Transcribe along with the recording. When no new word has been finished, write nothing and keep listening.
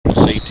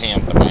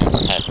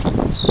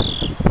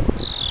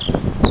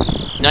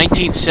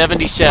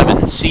1977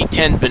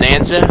 C10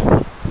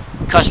 Bonanza,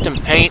 custom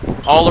paint,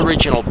 all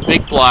original,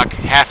 big block,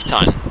 half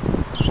ton.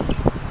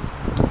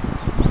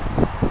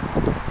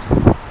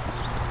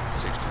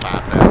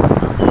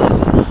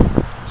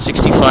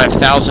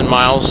 65,000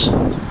 miles.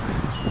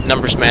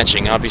 Numbers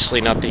matching,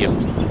 obviously not the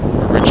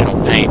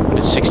original paint, but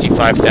it's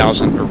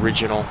 65,000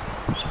 original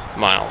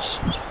miles.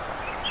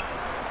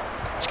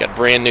 It's got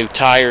brand new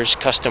tires,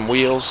 custom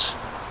wheels.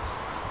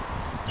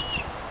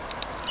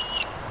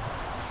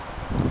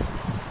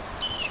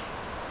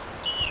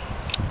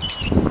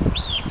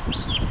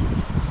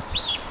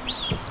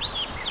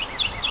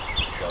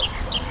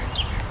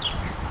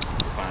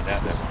 Find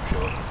out that won't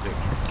show up in the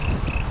picture.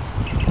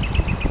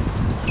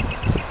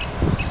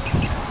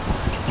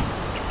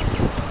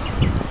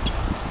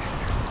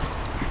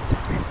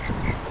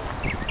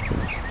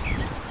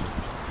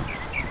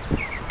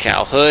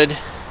 Cowl hood.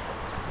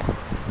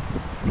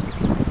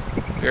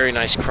 Very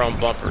nice chrome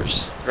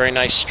bumpers. Very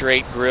nice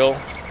straight grille.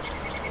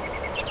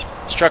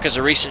 This truck is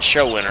a recent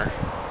show winner.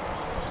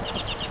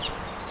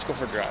 Let's go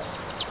for a drive.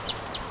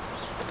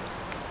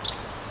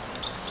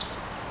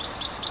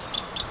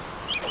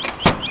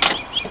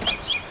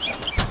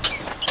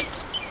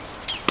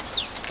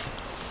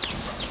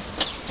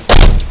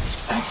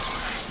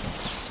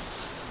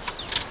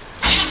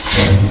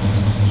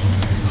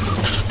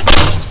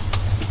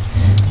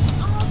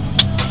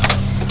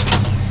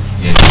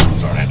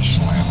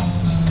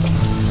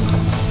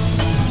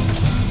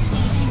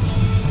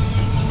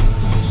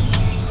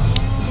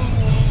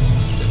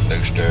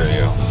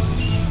 Stereo.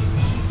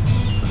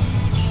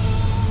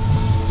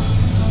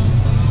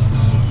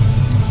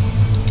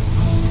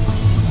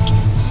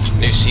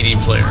 New CD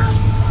player.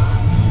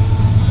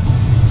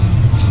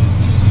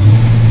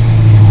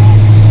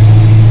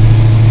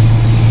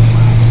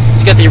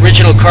 It's got the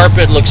original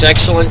carpet, looks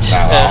excellent.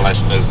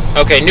 That's new.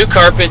 Okay, new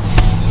carpet.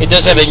 It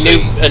does have a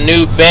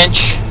new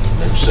bench.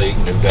 New seat,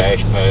 new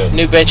dash pad.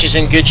 New bench is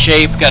in good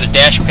shape. Got a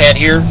dash pad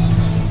here.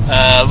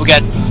 We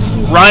got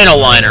Rhino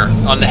liner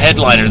on the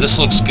headliner. This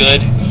looks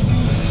good.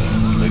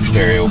 New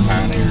stereo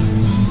Pioneer.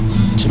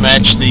 To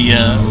match the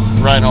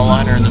Rhino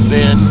liner in the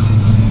bed.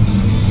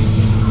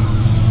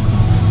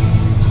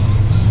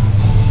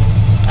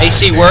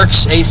 AC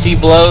works, AC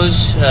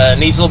blows,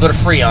 needs a little bit of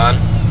Freon.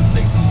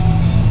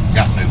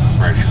 Got new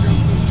compressor.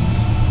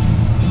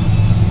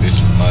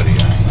 It's muddy, I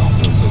ain't gonna